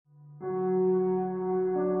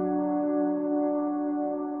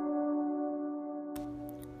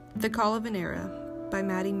The Call of an Era by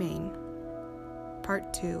Maddie Main.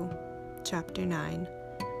 Part 2, Chapter 9.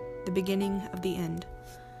 The Beginning of the End.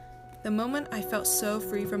 The moment I felt so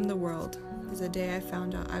free from the world is the day I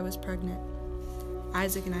found out I was pregnant.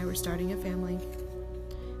 Isaac and I were starting a family.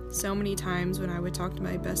 So many times when I would talk to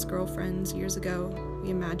my best girlfriends years ago,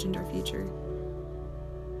 we imagined our future.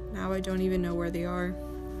 Now I don't even know where they are.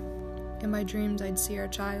 In my dreams, I'd see our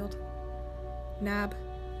child. Nab.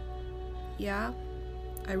 Yeah?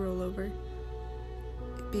 I roll over.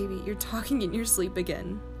 Baby, you're talking in your sleep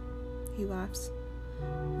again. He laughs.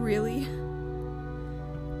 Really?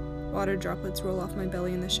 Water droplets roll off my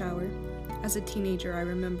belly in the shower. As a teenager, I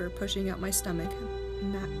remember pushing out my stomach,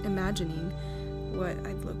 imagining what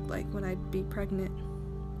I'd look like when I'd be pregnant.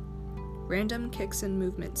 Random kicks and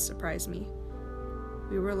movements surprised me.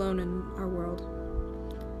 We were alone in our world.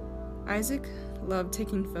 Isaac loved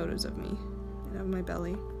taking photos of me and of my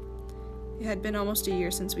belly. It had been almost a year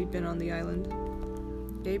since we'd been on the island.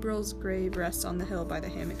 Gabriel's grave rests on the hill by the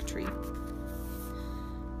hammock tree.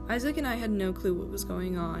 Isaac and I had no clue what was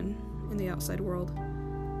going on in the outside world.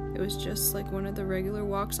 It was just like one of the regular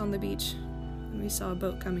walks on the beach, and we saw a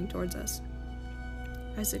boat coming towards us.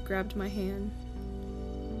 Isaac grabbed my hand.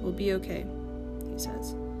 "We'll be okay," he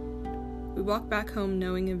says. We walk back home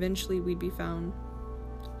knowing eventually we'd be found.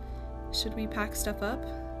 Should we pack stuff up?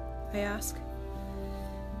 I ask.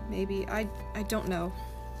 Maybe. I don't know.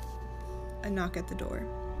 I knock at the door.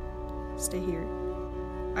 Stay here.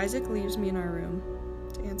 Isaac leaves me in our room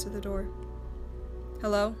to answer the door.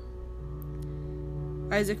 Hello?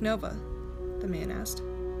 Isaac Nova, the man asked.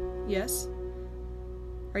 Yes?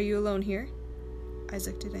 Are you alone here?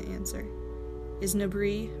 Isaac didn't answer. Is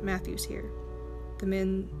Nabri Matthews here? The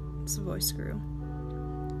man's voice grew.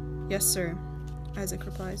 Yes, sir, Isaac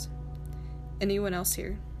replies. Anyone else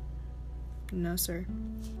here? No, sir.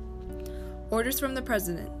 Orders from the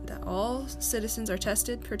president that all citizens are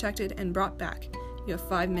tested, protected, and brought back. You have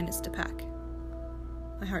 5 minutes to pack.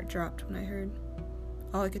 My heart dropped when I heard.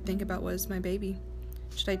 All I could think about was my baby.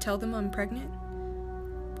 Should I tell them I'm pregnant?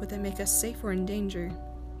 Would that make us safe or in danger?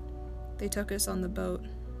 They took us on the boat.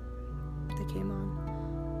 They came on.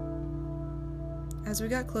 As we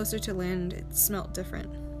got closer to land, it smelt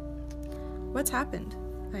different. What's happened?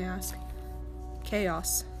 I ask.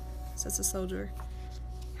 Chaos, says the soldier.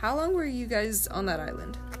 How long were you guys on that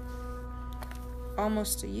island?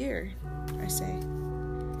 Almost a year, I say.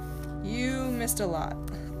 You missed a lot.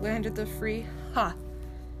 Landed the free. Ha!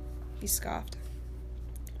 He scoffed.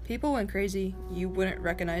 People went crazy. You wouldn't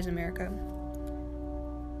recognize America.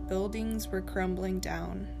 Buildings were crumbling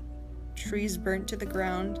down. Trees burnt to the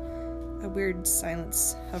ground. A weird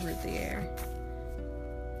silence hovered the air.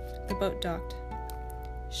 The boat docked.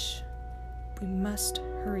 Shh. We must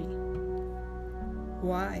hurry.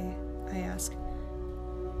 Why? I ask.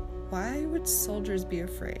 Why would soldiers be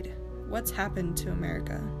afraid? What's happened to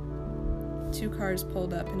America? 2 cars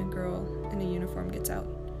pulled up and a girl in a uniform gets out.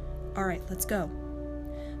 All right, let's go.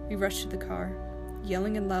 We rush to the car.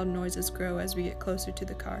 Yelling and loud noises grow as we get closer to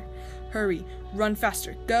the car. Hurry, run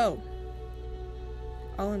faster, go!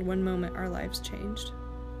 All in one moment, our lives changed.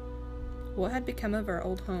 What had become of our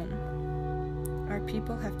old home? Our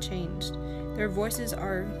people have changed. Their voices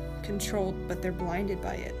are controlled, but they're blinded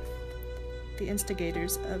by it. The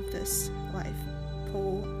instigators of this life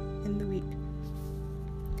pull in the weak.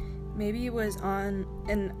 Maybe it was on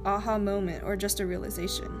an aha moment or just a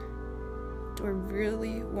realization. Do I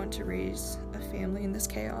really want to raise a family in this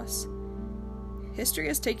chaos? History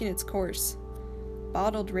has taken its course.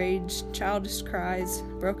 Bottled rage, childish cries,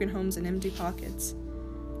 broken homes, and empty pockets.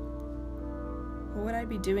 What would I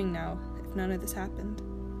be doing now if none of this happened?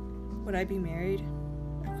 Would I be married?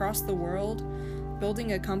 Across the world?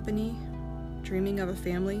 Building a company? Dreaming of a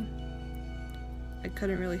family? I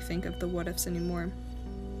couldn't really think of the what-ifs anymore.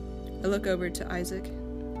 I look over to Isaac,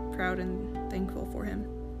 proud and thankful for him.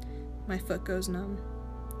 My foot goes numb.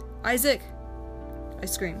 Isaac! I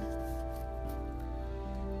scream.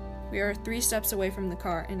 We are 3 steps away from the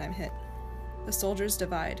car, and I'm hit. The soldiers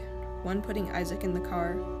divide, one putting Isaac in the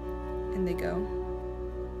car, and they go.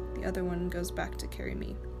 The other one goes back to carry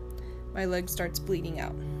me. My leg starts bleeding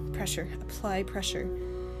out. Pressure, apply pressure.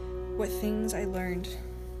 What things I learned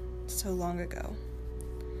so long ago.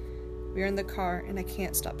 We are in the car, and I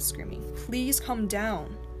can't stop screaming. Please calm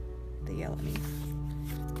down, they yell at me.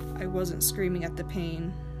 I wasn't screaming at the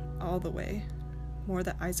pain all the way. More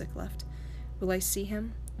that Isaac left. Will I see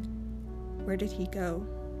him? Where did he go?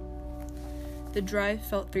 The drive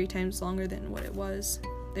felt 3 times longer than what it was.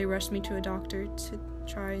 They rushed me to a doctor to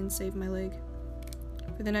try and save my leg.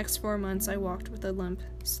 For the next 4 months, I walked with a limp,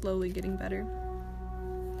 slowly getting better.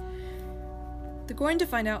 They're going to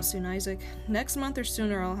find out soon, Isaac. Next month or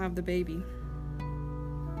sooner I'll have the baby.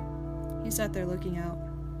 He sat there looking out.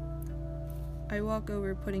 I walk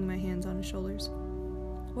over, putting my hands on his shoulders.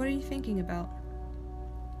 What are you thinking about?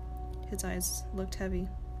 His eyes looked heavy.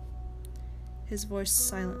 His voice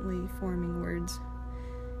silently forming words.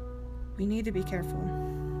 We need to be careful.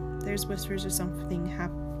 There's whispers of something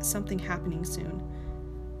happening soon.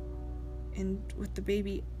 And with the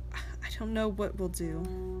baby, I don't know what we'll do.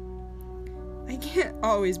 I can't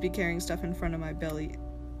always be carrying stuff in front of my belly.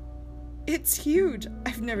 It's huge.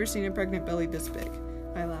 I've never seen a pregnant belly this big.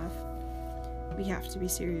 I laugh. We have to be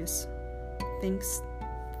serious.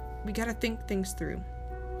 We gotta think things through,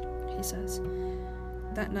 he says.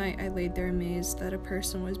 That night I laid there amazed that a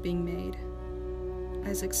person was being made.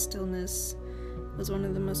 Isaac's stillness was one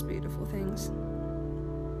of the most beautiful things.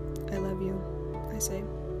 I love you, I say.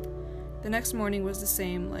 The next morning was the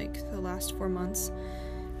same like the last 4 months.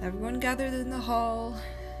 Everyone gathered in the hall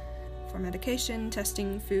for medication,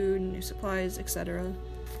 testing, food, new supplies, etc.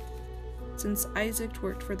 Since Isaac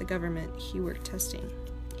worked for the government, he worked testing.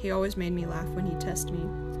 He always made me laugh when he'd test me.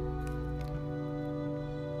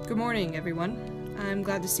 Good morning, everyone. I'm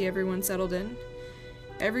glad to see everyone settled in.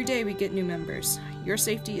 Every day we get new members. Your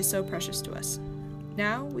safety is so precious to us.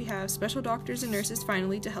 Now we have special doctors and nurses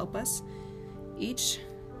finally to help us. Each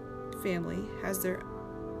family has their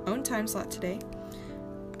own time slot today.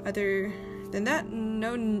 Other than that,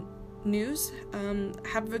 no news.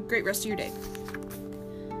 Have a great rest of your day.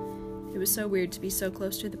 It was so weird to be so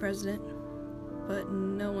close to the president, but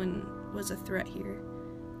no one was a threat here.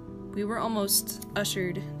 We were almost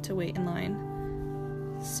ushered to wait in line.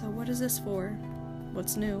 So what is this for?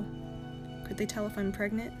 What's new? Could they tell if I'm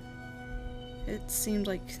pregnant? It seemed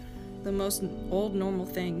like the most old normal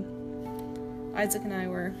thing. Isaac and I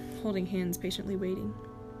were holding hands, patiently waiting.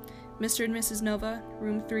 Mr. and Mrs. Nova,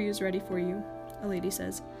 room 3 is ready for you, a lady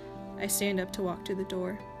says. I stand up to walk to the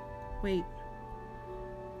door. Wait.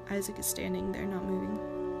 Isaac is standing there, not moving.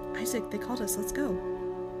 Isaac, they called us, let's go.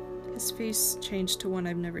 His face changed to one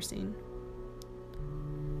I've never seen.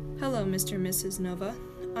 Hello, Mr. and Mrs. Nova.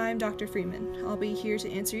 I'm Dr. Freeman. I'll be here to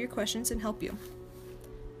answer your questions and help you.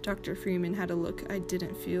 Dr. Freeman had a look I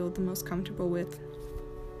didn't feel the most comfortable with.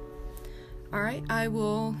 Alright, I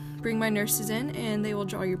will bring my nurses in and they will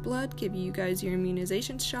draw your blood, give you guys your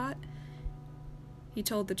immunization shot. He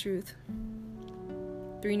told the truth.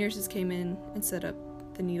 3 nurses came in and set up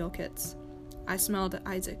the needle kits. I smiled at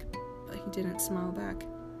Isaac, but he didn't smile back.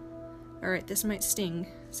 Alright, this might sting,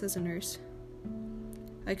 says a nurse.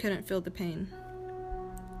 I couldn't feel the pain.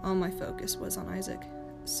 All my focus was on Isaac.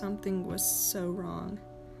 Something was so wrong.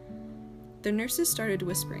 The nurses started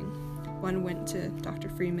whispering. One went to Dr.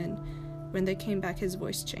 Freeman. When they came back, his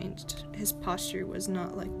voice changed. His posture was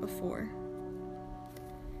not like before.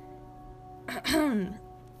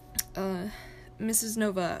 Mrs.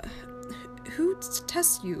 Nova, who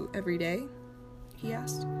tests you every day? He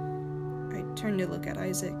asked. I turned to look at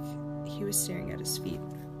Isaac. He was staring at his feet.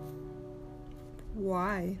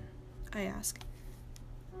 Why? I asked.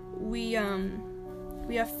 We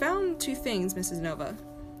have found 2 things, Mrs. Nova.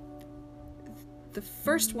 The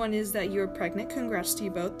first one is that you're pregnant. Congrats to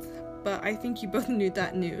you both. But I think you both knew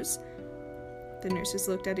that news. The nurses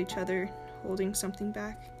looked at each other, holding something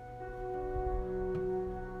back.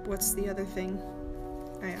 What's the other thing?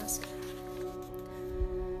 I asked.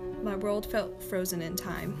 My world felt frozen in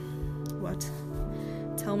time. What?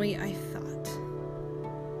 Tell me, I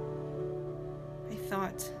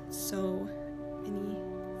thought so many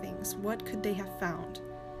things. What could they have found?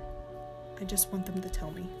 I just want them to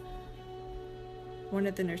tell me. One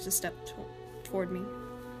of the nurses stepped toward me.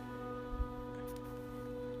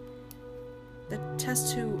 The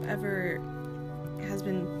test whoever has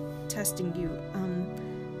been testing you,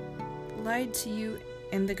 lied to you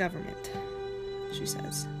and the government, she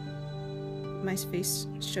says. My face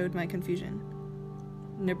showed my confusion.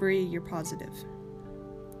 Nabri, you're positive,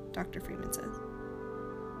 Dr. Freeman says.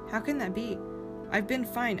 How can that be? I've been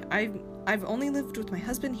fine. I've only lived with my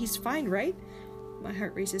husband. He's fine, right? My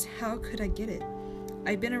heart races. How could I get it?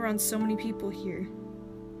 I've been around so many people here.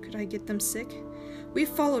 Could I get them sick? We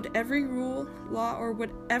followed every rule, law, or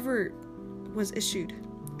whatever was issued.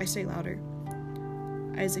 I say louder.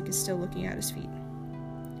 Isaac is still looking at his feet.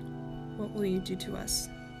 What will you do to us?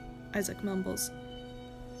 Isaac mumbles.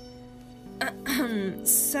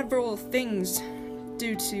 Several things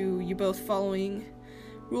due to you both following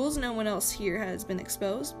rules. No one else here has been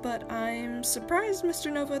exposed, but I'm surprised,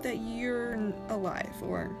 Mr. Nova, that you're alive,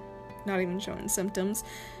 or not even showing symptoms.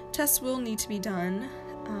 Tests will need to be done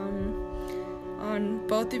on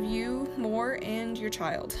both of you more and your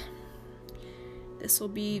child. This will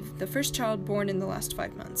be the first child born in the last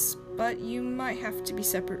 5 months, but you might have to be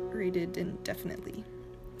separated indefinitely.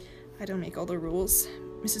 I don't make all the rules.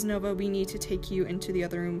 Mrs. Nova, we need to take you into the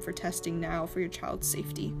other room for testing now for your child's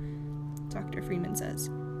safety, Dr. Freeman says.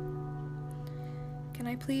 Can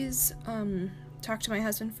I please, talk to my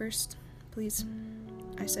husband first, please?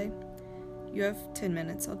 I say. You have 10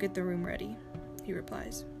 minutes. I'll get the room ready, he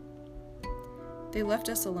replies. They left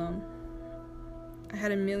us alone. I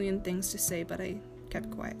had a million things to say, but I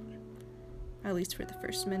kept quiet. At least for the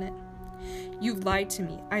first minute. You lied to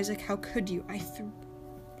me. Isaac, how could you? I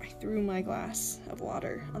threw my glass of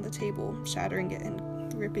water on the table, shattering it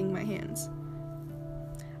and ripping my hands.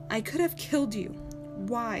 I could have killed you.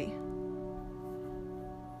 Why?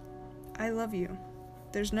 I love you.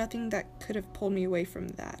 There's nothing that could have pulled me away from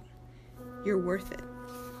that. You're worth it.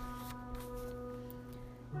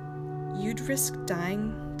 You'd risk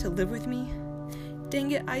dying to live with me?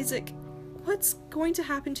 Dang it, Isaac. What's going to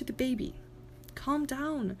happen to the baby? Calm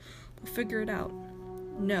down. We'll figure it out.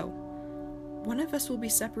 No. One of us will be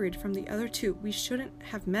separated from the other two. We shouldn't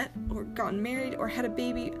have met or gotten married or had a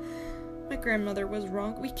baby. My grandmother was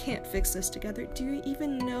wrong. We can't fix this together. Do you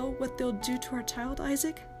even know what they'll do to our child,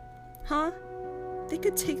 Isaac? Huh? They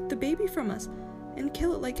could take the baby from us and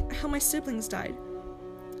kill it like how my siblings died.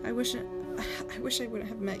 I wish I would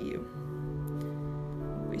have met you.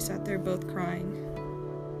 We sat there both crying.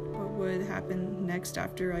 What would happen next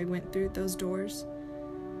after I went through those doors?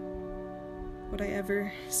 Would I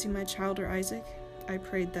ever see my child or Isaac? I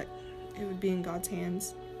prayed that it would be in God's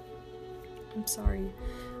hands. I'm sorry.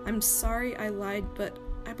 I'm sorry I lied, but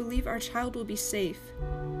I believe our child will be safe.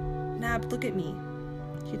 Nab, look at me.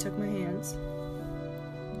 He took my hands.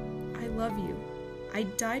 I love you. I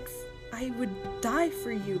would die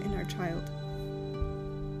for you and our child.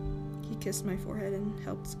 He kissed my forehead and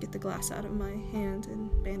helped get the glass out of my hand and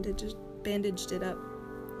bandaged it up.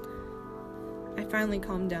 I finally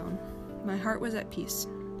calmed down. My heart was at peace.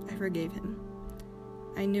 I forgave him.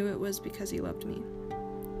 I knew it was because he loved me.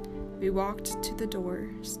 We walked to the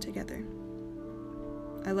doors together.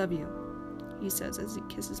 I love you, he says as he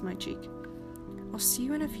kisses my cheek. I'll see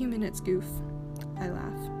you in a few minutes, Goof. I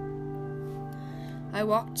laugh. I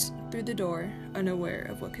walked through the door, unaware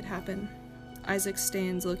of what could happen. Isaac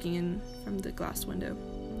stands looking in from the glass window.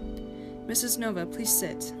 Mrs. Nova, please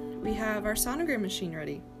sit. We have our sonogram machine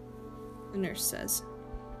ready, the nurse says.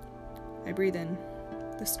 I breathe in.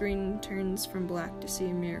 The screen turns from black to see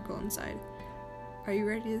a miracle inside. Are you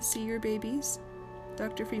ready to see your babies?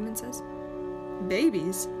 Dr. Freeman says.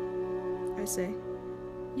 Babies? I say.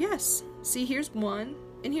 Yes. See, here's 1,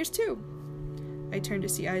 and here's 2. I turn to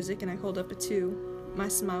see Isaac, and I hold up a 2. My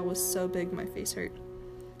smile was so big my face hurt.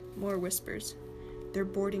 More whispers. They're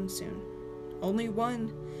boarding soon. Only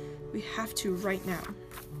 1. We have to right now.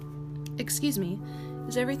 Excuse me.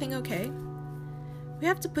 Is everything okay? We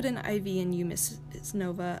have to put an IV in you, Mrs.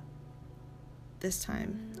 Nova. This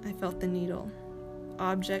time, I felt the needle.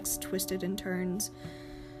 Objects twisted in turns.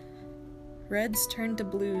 Reds turned to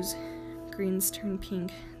blues. Greens turned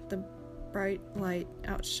pink. The bright light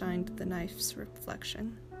outshined the knife's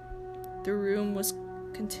reflection. The room was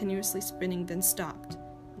continuously spinning, then stopped,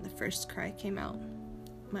 and the first cry came out.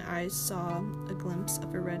 My eyes saw a glimpse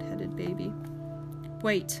of a red-headed baby.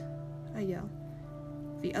 Wait, I yell.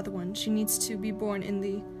 The other one, she needs to be born in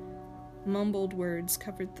the mumbled words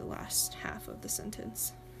covered the last half of the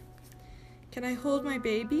sentence. Can I hold my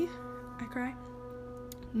baby? I cry.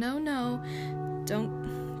 No,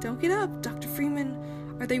 don't get up, Dr. Freeman.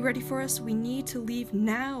 Are they ready for us? We need to leave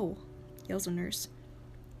now, yells a nurse.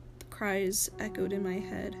 The cries echoed in my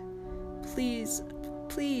head. Please,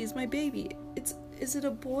 my baby. Is it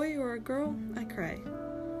a boy or a girl? I cry.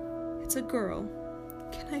 It's a girl.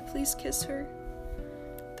 Can I please kiss her?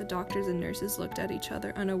 The doctors and nurses looked at each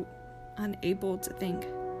other, unable to think.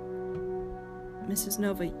 Mrs.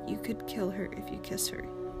 Nova, you could kill her if you kiss her.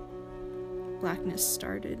 Blackness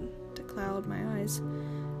started to cloud my eyes.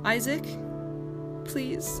 Isaac,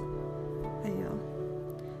 please, I yell.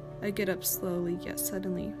 I get up slowly yet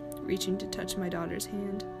suddenly, reaching to touch my daughter's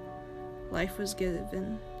hand. Life was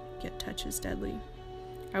given, yet touch is deadly.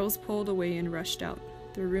 I was pulled away and rushed out.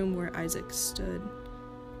 The room where Isaac stood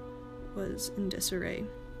was in disarray.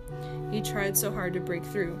 He tried so hard to break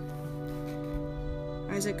through.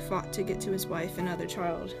 Isaac fought to get to his wife and other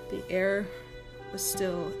child. The air was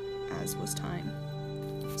still as was time.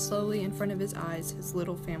 Slowly in front of his eyes, his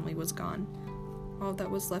little family was gone. All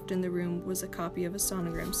that was left in the room was a copy of a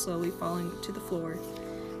sonogram slowly falling to the floor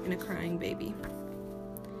and a crying baby.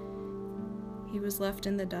 He was left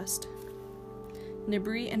in the dust.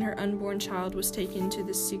 Nibri and her unborn child was taken to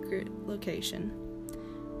the secret location.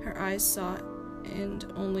 Her eyes saw and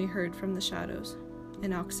only heard from the shadows.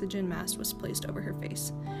 An oxygen mask was placed over her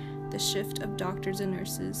face. The shift of doctors and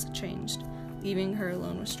nurses changed, leaving her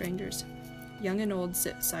alone with strangers. Young and old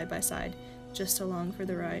sit side by side, just along for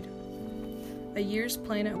the ride. A year's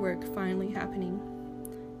plan at work finally happening.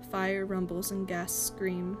 Fire rumbles and gas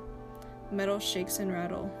scream. Metal shakes and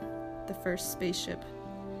rattle. The first spaceship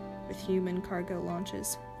with human cargo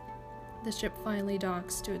launches. The ship finally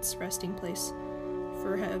docks to its resting place,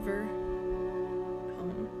 forever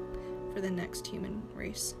home for the next human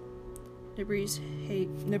race.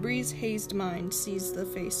 Nabri's hazed mind sees the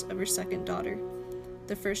face of her second daughter,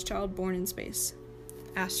 the first child born in space,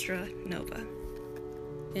 Astra Nova.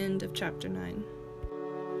 End of chapter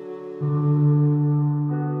 9.